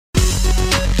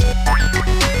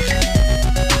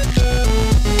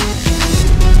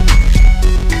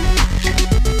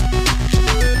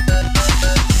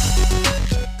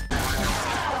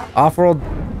Off-world.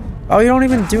 Oh, you don't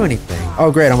even do anything.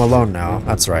 Oh, great. I'm alone now.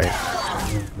 That's right.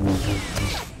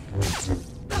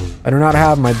 I do not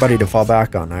have my buddy to fall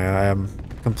back on. I am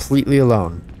completely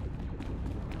alone.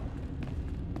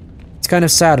 It's kind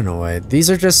of sad in a way. These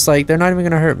are just like, they're not even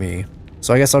gonna hurt me.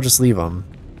 So I guess I'll just leave them.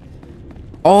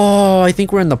 Oh, I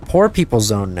think we're in the poor people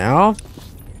zone now.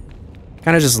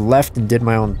 Kind of just left and did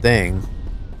my own thing.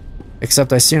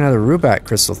 Except I see another Rubat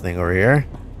crystal thing over here.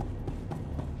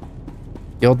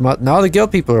 No, the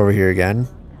guild people are over here again.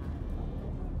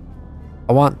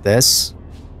 I want this.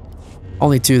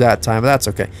 Only 2 that time, but that's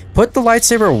okay. Put the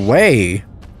lightsaber away.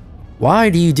 Why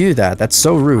do you do that? That's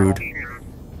so rude.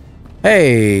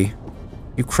 Hey,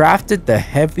 you crafted the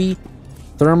heavy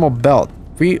thermal belt.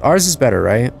 Ours is better,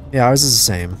 right? Yeah, ours is the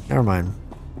same. Never mind.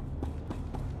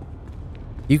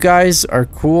 You guys are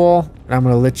cool, and I'm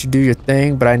gonna let you do your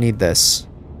thing, but I need this.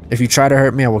 If you try to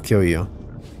hurt me, I will kill you.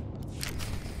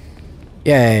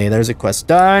 Yay, there's a quest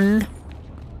done.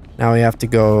 Now we have to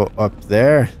go up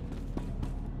there.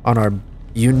 On our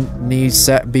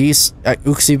Uniset beast,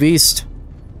 Uxie beast.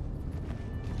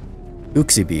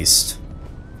 Uxie beast.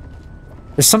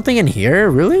 There's something in here,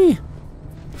 really?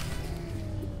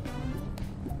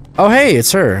 Oh hey,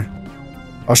 it's her.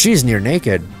 Oh, she's near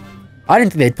naked. I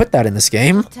didn't think they'd put that in this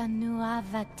game. Oh,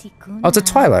 it's a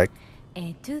Twi'lek.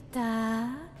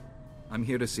 I'm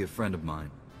here to see a friend of mine,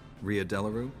 Ria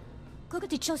Delarue.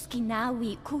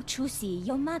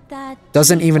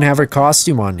 Doesn't even have her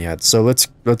costume on yet, so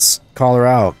let's call her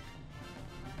out.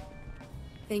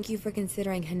 Thank you for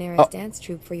considering Hanera's dance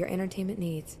troupe for your entertainment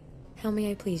needs. How may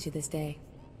I please you this day?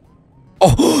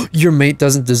 Oh, your mate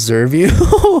doesn't deserve you?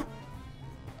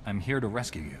 I'm here to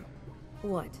rescue you.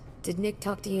 What? Did Nick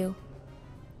talk to you?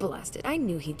 Blast it, I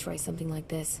knew he'd try something like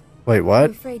this. Wait, what?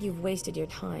 I'm afraid you've wasted your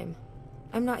time.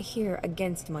 I'm not here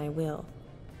against my will.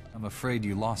 I'm afraid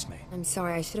you lost me. I'm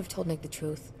sorry, I should have told Nick the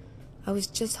truth. I was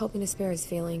just hoping to spare his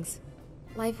feelings.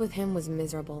 Life with him was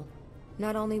miserable.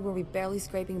 Not only were we barely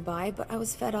scraping by, but I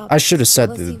was fed up. I should have said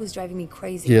that. He was driving me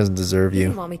crazy. He doesn't deserve He you.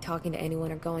 didn't want me talking to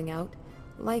anyone or going out.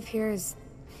 Life here is...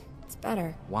 it's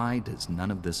better. Why does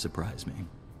none of this surprise me?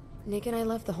 Nick and I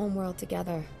left the home world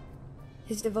together.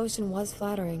 His devotion was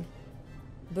flattering.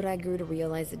 But I grew to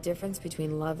realize the difference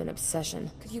between love and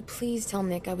obsession. Could you please tell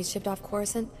Nick I was shipped off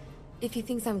Coruscant? If he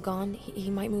thinks I'm gone, he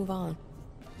might move on.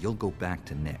 You'll go back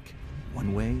to Nick,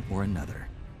 one way or another.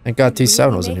 Thank God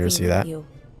T7 wasn't here to see that. You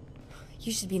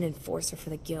should be an enforcer for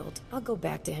the guild. I'll go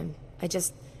back to him.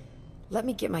 Let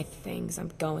me get my things.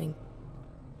 I'm going.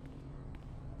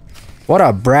 What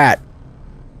a brat.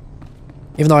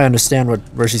 Even though I understand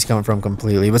where she's coming from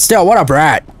completely, but still, what a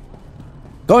brat.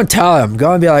 Go and tell him.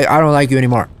 Go and be like, I don't like you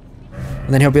anymore.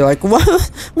 And then he'll be like,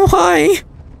 what? Why?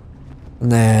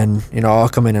 And then, you know, I'll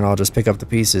come in and I'll just pick up the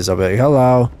pieces. I'll be like,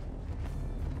 hello.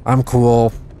 I'm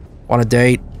cool. Want a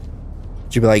date?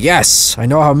 She'll be like, yes, I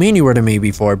know how mean you were to me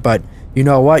before, but you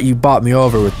know what? You bought me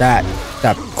over with that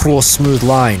cool, smooth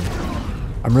line.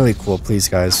 I'm really cool, please,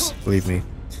 guys. Believe me.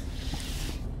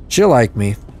 She'll like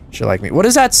me. She'll like me. What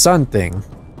is that sun thing?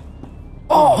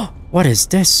 Oh, what is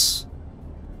this?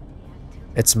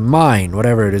 It's mine.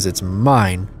 Whatever it is, it's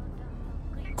mine.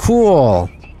 Cool.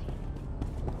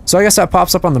 So I guess that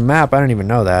pops up on the map. I didn't even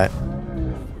know that.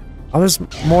 Oh, there's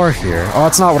more here. Oh,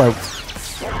 that's not what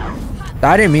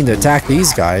I didn't mean to attack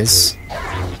these guys.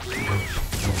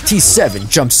 T7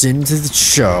 jumps into the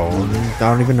show. I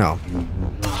don't even know.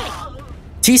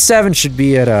 T7 should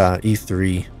be at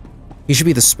E3. He should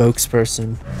be the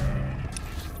spokesperson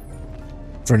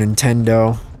for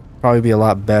Nintendo. Probably be a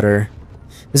lot better.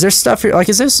 Is there stuff here? Like,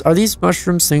 are these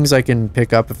mushrooms things I can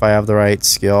pick up if I have the right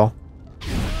skill?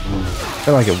 I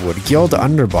feel like it would. Guild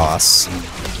Underboss.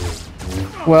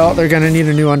 Well, they're gonna need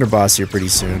a new Underboss here pretty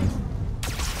soon.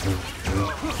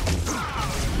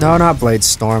 No, not Blade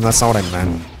Storm. That's not what I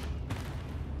meant.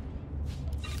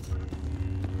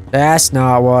 That's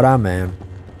not what I meant.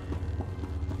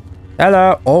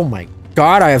 Hello. Oh my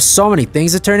god, I have so many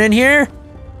things to turn in here.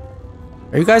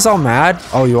 Are you guys all mad?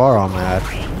 Oh, you are all mad.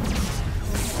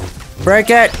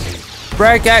 Break it!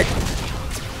 Break it!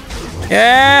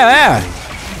 Yeah!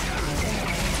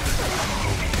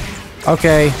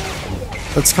 Okay.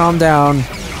 Let's calm down.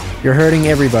 You're hurting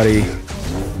everybody.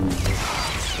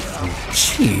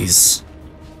 Jeez.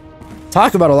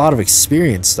 Talk about a lot of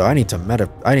experience, though. I need to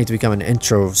become an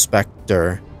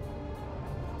introspector.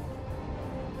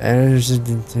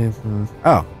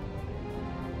 Oh.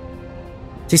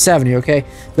 T7, you okay?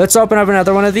 Let's open up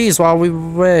another one of these while we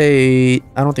wait.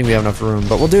 I don't think we have enough room,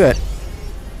 but we'll do it.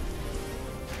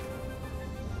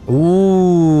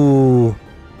 Ooh.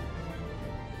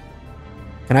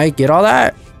 Can I get all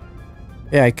that?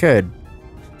 Yeah, I could.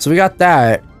 So we got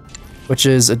that, which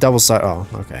is a double side. Oh,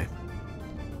 okay.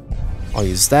 I'll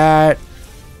use that.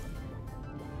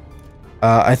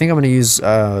 I think I'm gonna use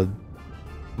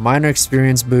minor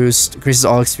experience boost. Increases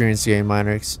all experience gain.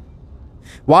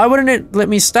 Why wouldn't it let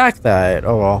me stack that?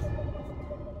 Oh well.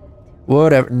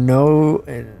 Whatever. No.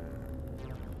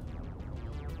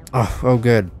 Oh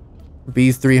good.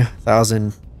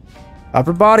 B3000.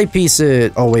 Upper body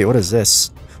pieces. Oh wait, what is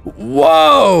this?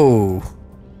 Whoa!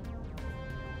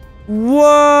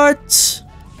 What?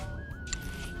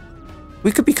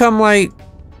 We could become like...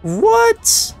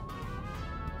 What?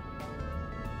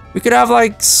 We could have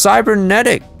like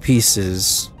cybernetic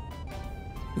pieces.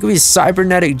 We could be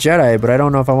cybernetic Jedi, but I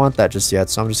don't know if I want that just yet,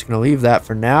 so I'm just gonna leave that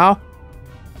for now.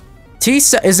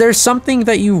 T7, is there something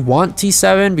that you want,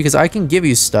 T7? Because I can give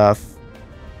you stuff.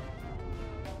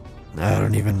 I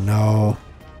don't even know.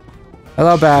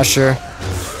 Hello, Basher.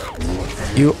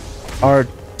 You are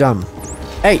dumb.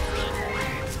 Hey!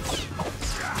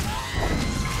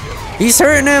 He's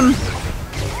hurting him!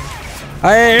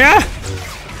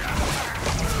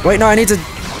 Wait, no, I need to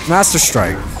Master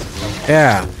Strike.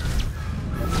 Yeah.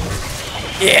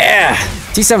 Yeah!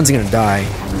 T7's gonna die.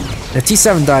 And if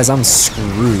T7 dies, I'm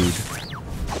screwed.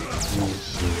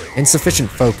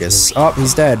 Insufficient focus. Oh,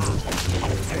 he's dead.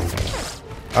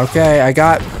 Okay, I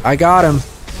got him.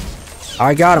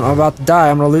 I got him. I'm about to die.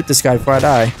 I'm gonna loot this guy before I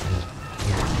die.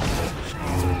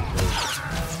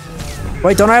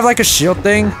 Wait, don't I have like a shield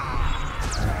thing?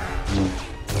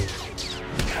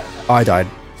 Oh, I died.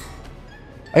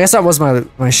 I guess that was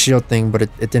my shield thing, but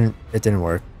it didn't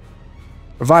work.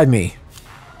 Revive me.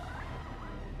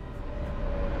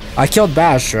 I killed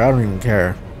Basher. I don't even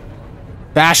care.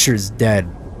 Basher's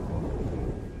dead.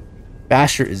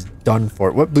 Basher is done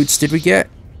for. What boots did we get?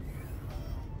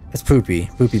 That's Poopy.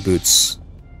 Poopy boots.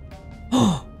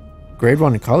 Grade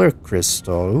 1 color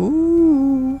crystal.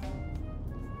 Ooh.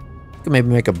 Could maybe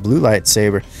make a blue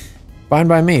lightsaber. Fine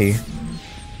by me.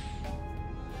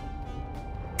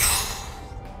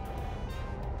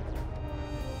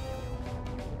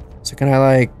 So can I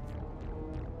like...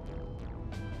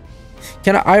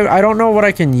 Can I don't know what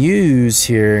I can use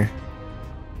here.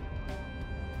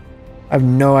 I have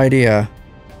no idea.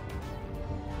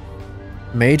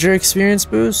 Major experience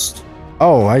boost?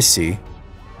 Oh, I see.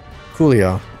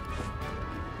 Coolio.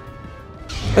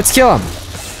 Let's kill him.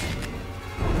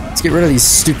 Let's get rid of these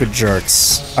stupid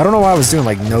jerks. I don't know why I was doing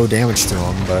like no damage to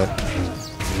him, but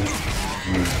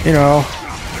you know,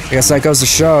 I guess that goes to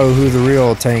show who the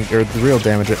real tank or the real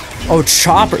damage is. Oh,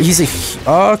 Chopper. He's a...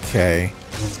 Okay.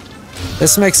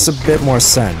 This makes a bit more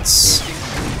sense.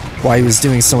 Why he was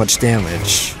doing so much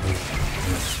damage.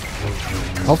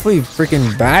 Hopefully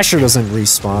freaking Basher doesn't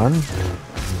respawn.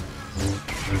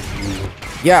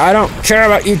 Yeah, I don't care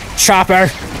about you, Chopper.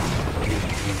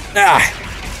 Ah.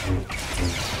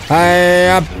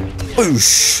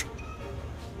 Boosh.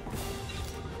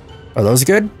 Are those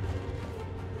good?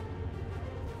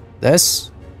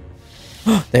 This?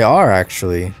 They are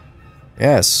actually.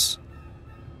 Yes.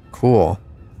 Cool.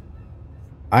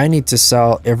 I need to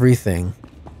sell everything.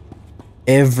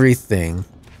 Everything.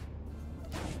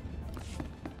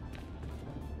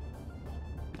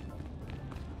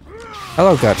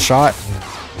 Hello, Gutshot.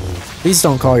 Please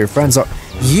don't call your friends up.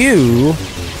 You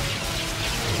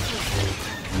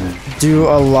do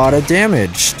a lot of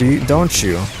damage, don't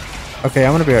you? Okay,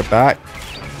 I'm gonna be right back.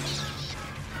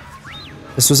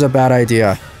 This was a bad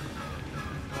idea.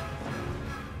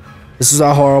 This is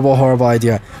a horrible, horrible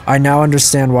idea. I now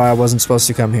understand why I wasn't supposed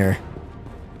to come here.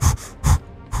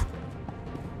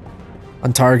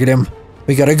 Untarget him.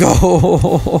 We gotta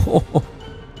go.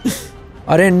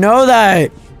 I didn't know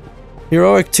that.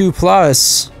 Heroic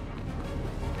 2+.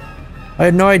 I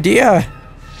had no idea.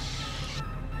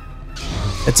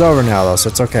 It's over now though, so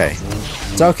it's okay.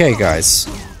 It's okay, guys.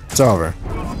 It's over.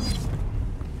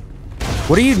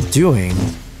 What are you doing?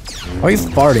 Why are you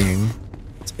farting?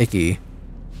 It's icky.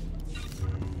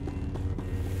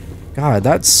 God,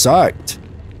 that sucked.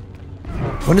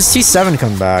 When does T7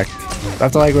 come back? Do I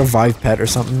have to like revive Pet or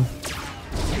something?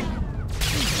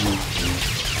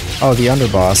 Oh, the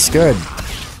underboss. Good.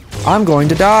 I'm going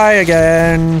to die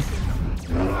again.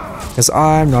 Because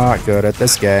I'm not good at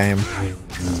this game.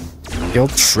 You'll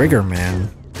Trigger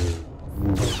Man.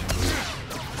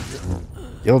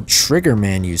 You'll Trigger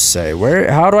Man, you say.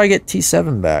 How do I get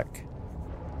T7 back?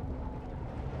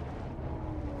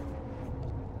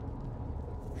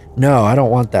 No, I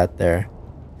don't want that there.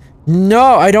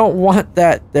 No, I don't want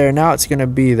that there. Now it's gonna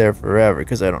be there forever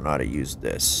because I don't know how to use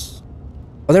this.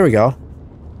 Oh, there we go.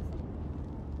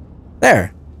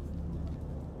 There.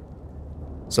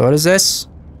 So what is this?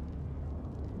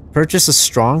 Purchase a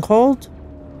stronghold?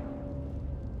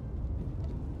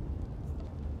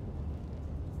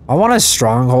 I want a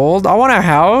stronghold. I want a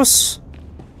house.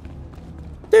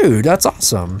 Dude, that's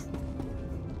awesome.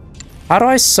 How do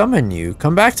I summon you?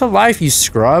 Come back to life, you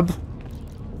scrub.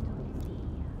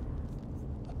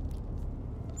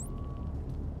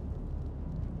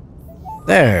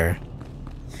 There.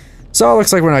 So it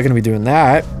looks like we're not going to be doing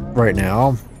that right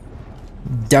now.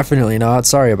 Definitely not.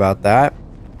 Sorry about that.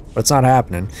 But it's not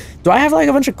happening. Do I have like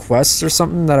a bunch of quests or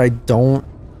something that I don't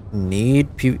need?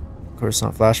 Of course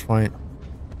not Flashpoint.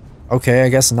 Okay, I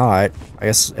guess not. I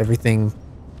guess everything...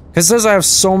 Because it says I have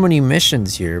so many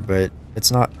missions here, but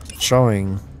it's not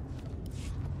showing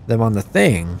them on the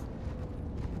thing.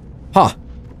 Huh.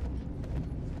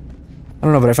 I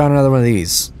don't know, but I found another one of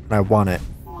these. And I want it.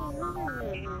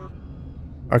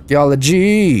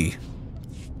 Archaeology!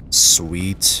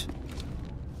 Sweet.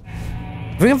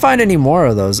 If we can find any more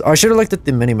of those... Oh, I should have looked at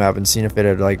the minimap and seen if it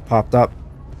had, like, popped up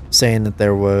saying that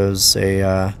there was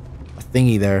a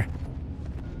thingy there.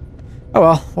 Oh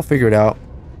well, we'll figure it out.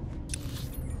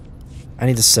 I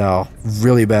need to sell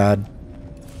really bad.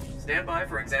 Stand by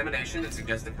for examination and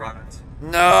suggested products.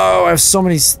 No, I have so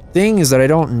many things that I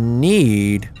don't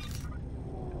need.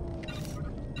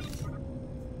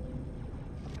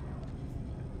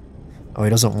 Oh, he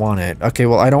doesn't want it. Okay,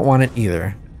 well, I don't want it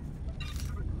either.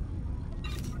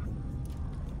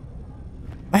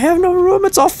 I have no room.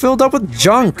 It's all filled up with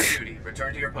junk.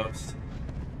 Return to your post.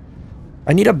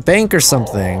 I need a bank or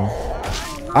something.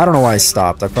 I don't know why I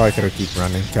stopped. I probably could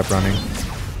have kept running.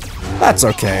 That's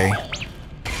okay.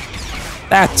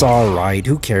 That's alright.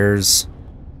 Who cares?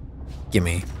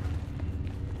 Gimme.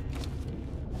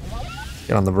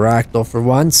 Get on the Bractal for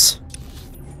once.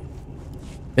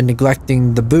 Been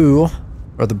neglecting the Boo.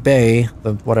 Or the Bay.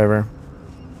 The whatever.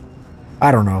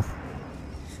 I don't know.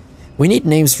 We need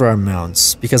names for our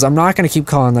mounts. Because I'm not going to keep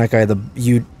calling that guy the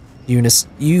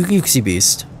UC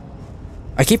Beast.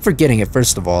 I keep forgetting it,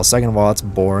 first of all. Second of all, it's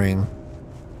boring.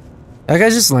 That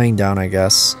guy's just laying down, I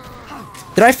guess.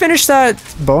 Did I finish that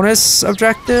bonus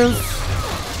objective?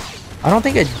 I don't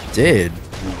think I did.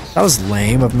 That was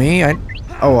lame of me. Oh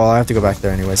well, I have to go back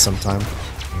there anyway sometime.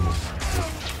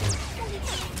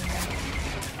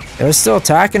 They're still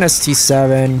attacking us,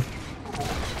 T7.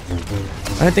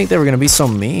 I didn't think they were gonna be so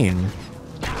mean.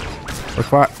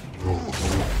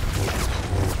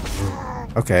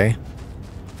 Okay.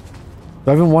 Do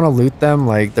I even want to loot them?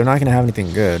 Like, they're not gonna have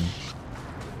anything good.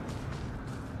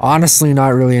 Honestly, not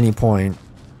really any point.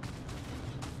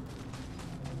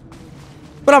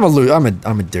 But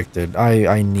I'm addicted.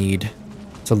 I need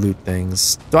to loot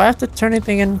things. Do I have to turn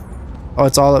anything in? Oh,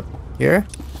 it's all up here?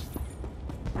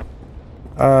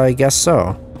 I guess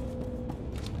so.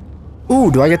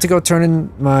 Ooh, do I get to go turn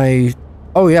in my...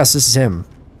 Oh, yes, this is him.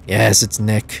 Yes, it's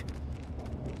Nick.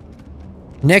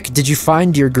 Nick, did you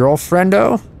find your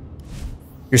girlfriendo?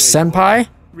 Your senpai?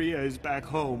 Ria is back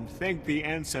home. Thank the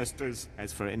ancestors.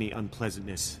 As for any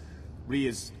unpleasantness,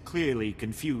 Ria's clearly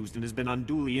confused and has been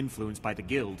unduly influenced by the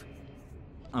guild.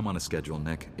 I'm on a schedule,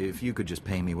 Nick. If you could just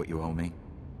pay me what you owe me.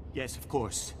 Yes, of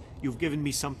course. You've given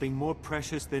me something more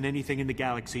precious than anything in the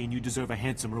galaxy, and you deserve a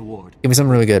handsome reward. Give me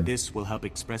something really good. This will help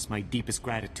express my deepest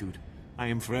gratitude. I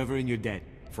am forever in your debt.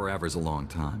 Forever's a long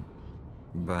time.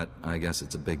 But I guess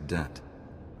it's a big debt.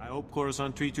 I hope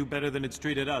Coruscant treats you better than it's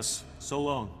treated us. So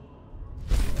long.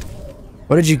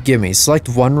 What did you give me? Select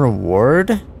one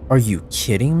reward? Are you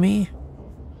kidding me?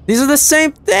 These are the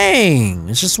same thing!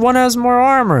 It's just one has more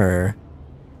armor.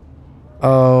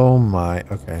 Oh my,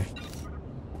 okay.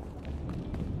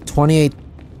 28.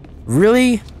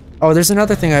 Really? Oh, there's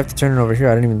another thing I have to turn it over here.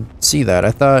 I didn't even see that.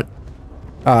 I thought...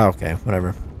 Oh, okay,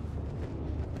 whatever.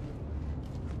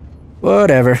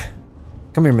 Whatever.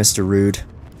 Come here, Mr. Rude.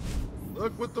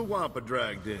 Look what the Wampa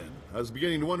dragged in. I was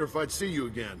beginning to wonder if I'd see you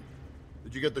again.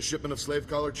 Did you get the shipment of slave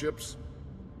collar chips?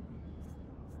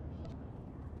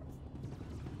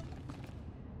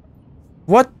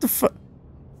 What the fu-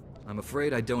 I'm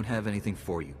afraid I don't have anything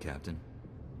for you, Captain.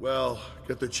 Well,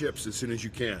 get the chips as soon as you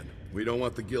can. We don't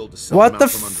want the guild to sell What them the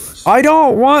out from under us. I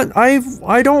don't want...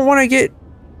 I don't want to get...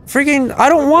 Freaking... I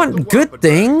don't want good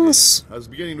things. I was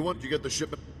beginning to want you to get the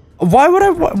shipment... Why would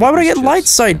I get light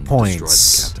side Destroy the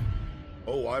points? Captain.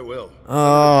 Oh, I will.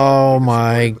 Oh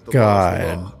my With the laws of the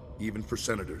god. law, even for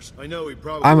senators. I know he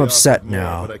probably I'm offered upset more,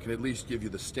 now. but I can at least give you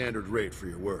the standard rate for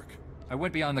your work. I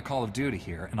went beyond the call of duty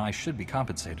here, and I should be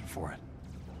compensated for it.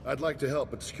 I'd like to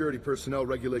help, but Security Personnel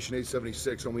Regulation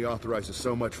 876 only authorizes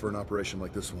so much for an operation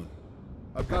like this one.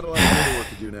 I've got a lot of other work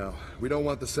to do now. We don't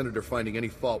want the Senator finding any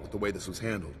fault with the way this was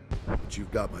handled. But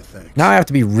you've got my thanks. Now I have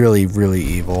to be really, really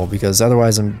evil, because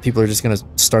otherwise people are just gonna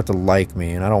start to like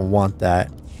me, and I don't want that.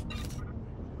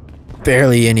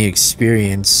 Barely any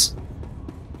experience.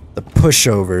 The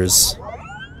pushovers.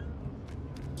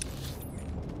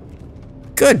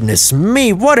 Goodness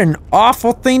me, what an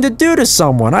awful thing to do to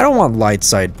someone. I don't want light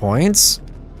side points.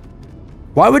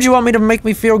 Why would you want me to make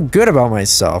me feel good about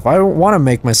myself? I don't want to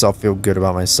make myself feel good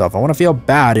about myself. I want to feel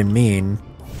bad and mean.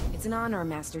 It's an honor,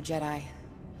 Master Jedi.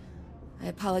 I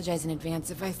apologize in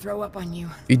advance if I throw up on you.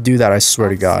 If you do that, I swear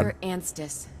to God. Officer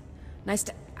Anstis. Nice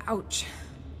to, ouch,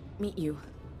 meet you.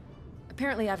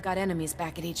 Apparently I've got enemies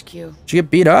back at HQ. Did you get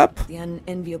beat up? The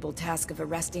unenviable task of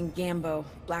arresting Gambo,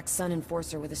 Black Sun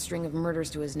enforcer with a string of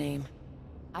murders to his name.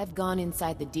 I've gone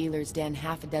inside the dealer's den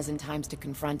half a dozen times to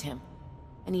confront him.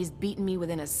 And he's beaten me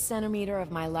within a centimeter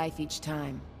of my life each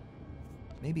time.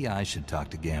 Maybe I should talk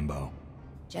to Gambo.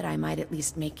 Jedi might at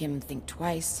least make him think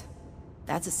twice.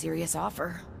 That's a serious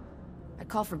offer. I'd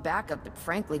call for backup, but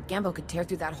frankly, Gambo could tear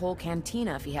through that whole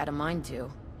cantina if he had a mind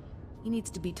to. He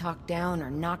needs to be talked down or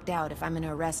knocked out if I'm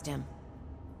gonna arrest him.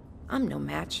 I'm no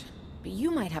match, but you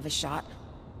might have a shot.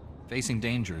 Facing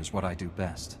danger is what I do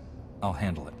best. I'll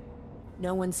handle it.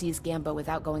 No one sees Gambo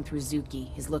without going through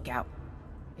Zuki, his lookout.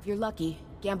 If you're lucky,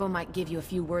 Gambo might give you a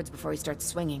few words before he starts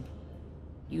swinging.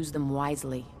 Use them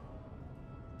wisely.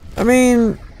 I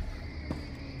mean,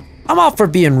 I'm all for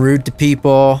being rude to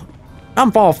people.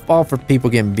 I'm all for people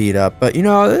getting beat up, but you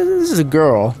know, this is a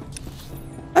girl.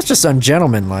 That's just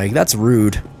ungentlemanlike. That's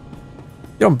rude.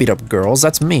 You don't beat up girls.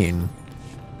 That's mean.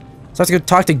 So I have to go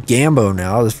talk to Gambo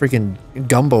now, this freaking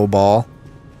gumbo ball.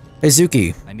 Hey,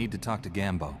 Zuki. I need to talk to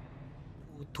Gambo.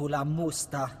 Tula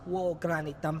musta wo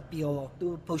grani tampio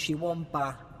tu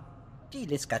pushiwompa.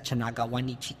 Pilis ka chanaga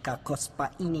wani chika kospa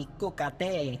ini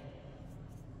kokate.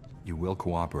 You will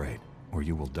cooperate, or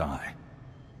you will die.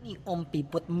 Ni ompi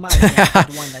put maya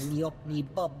ni op ni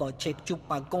bobo check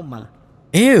chupa goma.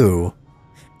 Ew.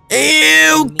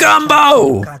 Ew,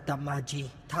 gumbo!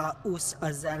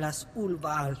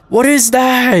 What is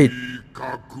that?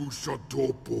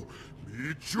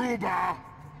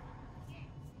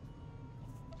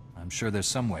 I'm sure there's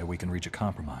some way we can reach a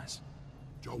compromise.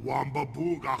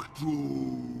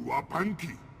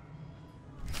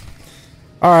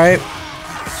 Alright.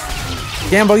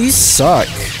 Gambo, you suck.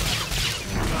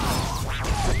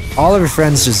 All of your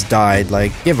friends just died,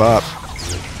 like, give up.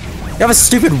 You have a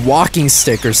stupid walking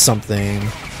stick or something.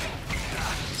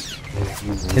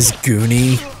 His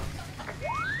Goonie.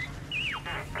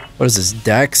 What is this,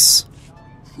 Dex?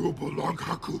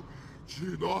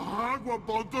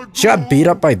 She got beat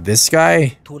up by this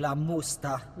guy? Let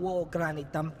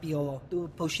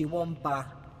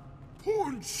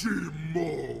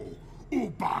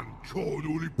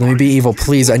me be evil,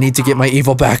 please. I need to get my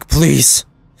evil back, please.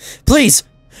 Please!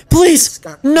 Please!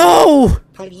 No!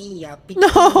 No!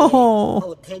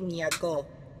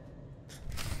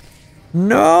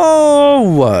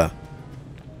 No!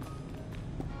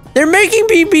 They're making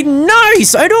me be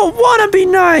nice! I don't want to be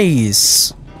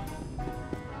nice!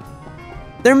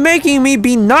 They're making me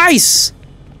be nice!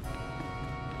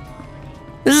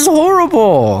 This is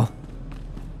horrible!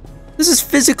 This is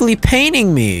physically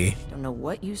paining me. Don't know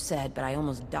what you said, but I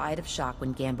almost died of shock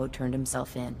when Gambo turned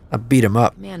himself in. I beat him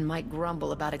up. Man might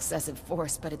grumble about excessive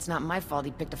force, but it's not my fault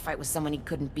he picked a fight with someone he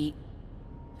couldn't beat.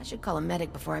 I should call a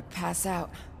medic before I pass out.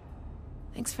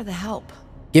 Thanks for the help.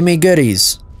 Give me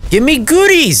goodies. Give me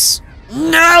goodies!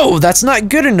 No! That's not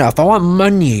good enough. I want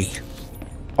money.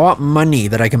 I want money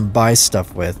that I can buy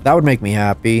stuff with. That would make me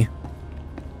happy.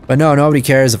 But no, nobody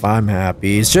cares if I'm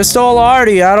happy. It's just all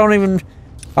arty. I don't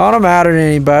matter to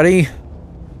anybody.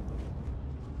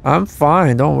 I'm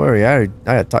fine. Don't worry. I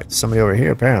gotta talk to somebody over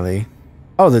here, apparently.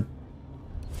 Oh,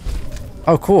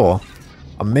 oh, cool.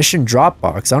 A mission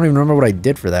Dropbox. I don't even remember what I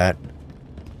did for that.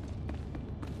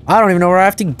 I don't even know where I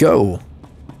have to go.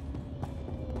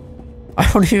 I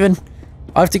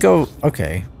have to go.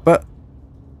 Okay. But,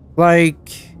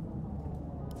 like...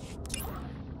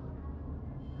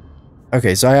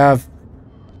 Okay, so I have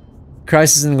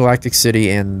Crisis in the Galactic City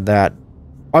and that.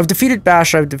 I've defeated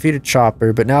Bash, I've defeated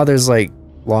Chopper, but now there's like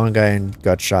Long Guy and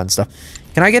Gutshot and stuff.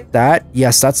 Can I get that?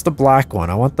 Yes, that's the black one.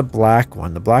 I want the black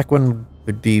one. The black one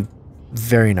would be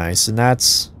very nice, and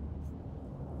that's...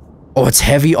 Oh, it's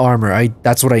heavy armor.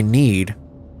 That's what I need.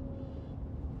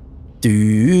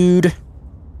 Dude.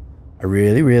 I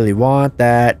really, really want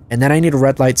that. And then I need a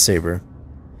red lightsaber.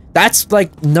 That's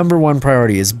like #1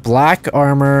 priority is black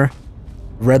armor,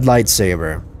 red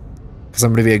lightsaber. Because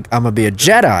I'm gonna be a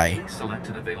Jedi. Select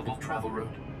an available travel route.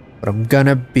 But I'm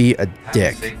gonna be a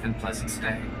dick. Have a safe and pleasant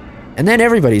stay. And then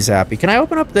everybody's happy. Can I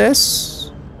open up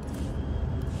this?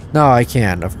 No, I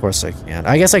can. Of course I can.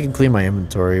 I guess I can clean my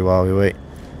inventory while we wait.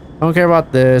 Don't care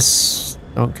about this.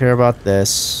 Don't care about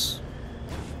this.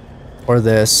 Or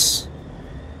this.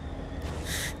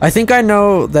 I think I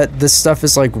know that this stuff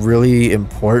is like really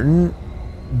important,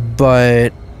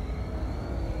 but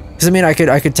because I mean I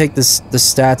could take the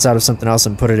stats out of something else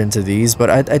and put it into these,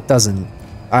 but it doesn't.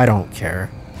 I don't care.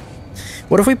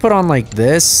 What if we put on like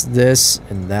this,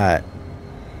 and that?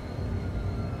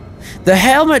 The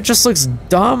helmet just looks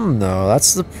dumb though.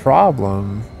 That's the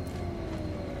problem.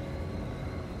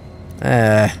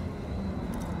 It'd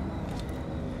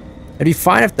be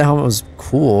fine if the helmet was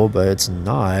cool, but it's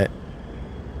not.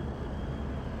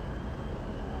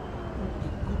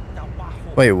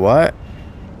 Wait, what?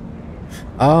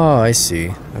 Oh, I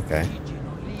see. Okay.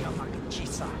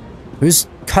 Who's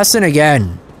cussing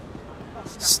again?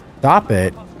 Stop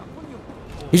it.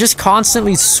 He just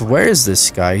constantly swears,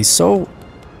 this guy. He's so...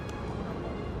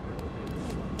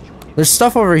 There's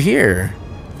stuff over here.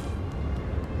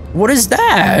 What is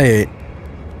that?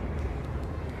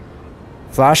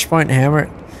 Flashpoint hammer?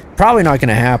 Probably not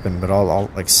gonna happen, but I'll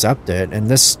accept it. And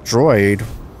this droid...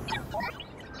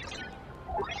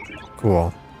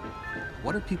 Cool.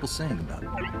 What are people saying about it?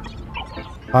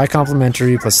 High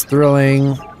complimentary plus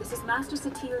thrilling.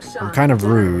 I'm kind of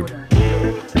rude.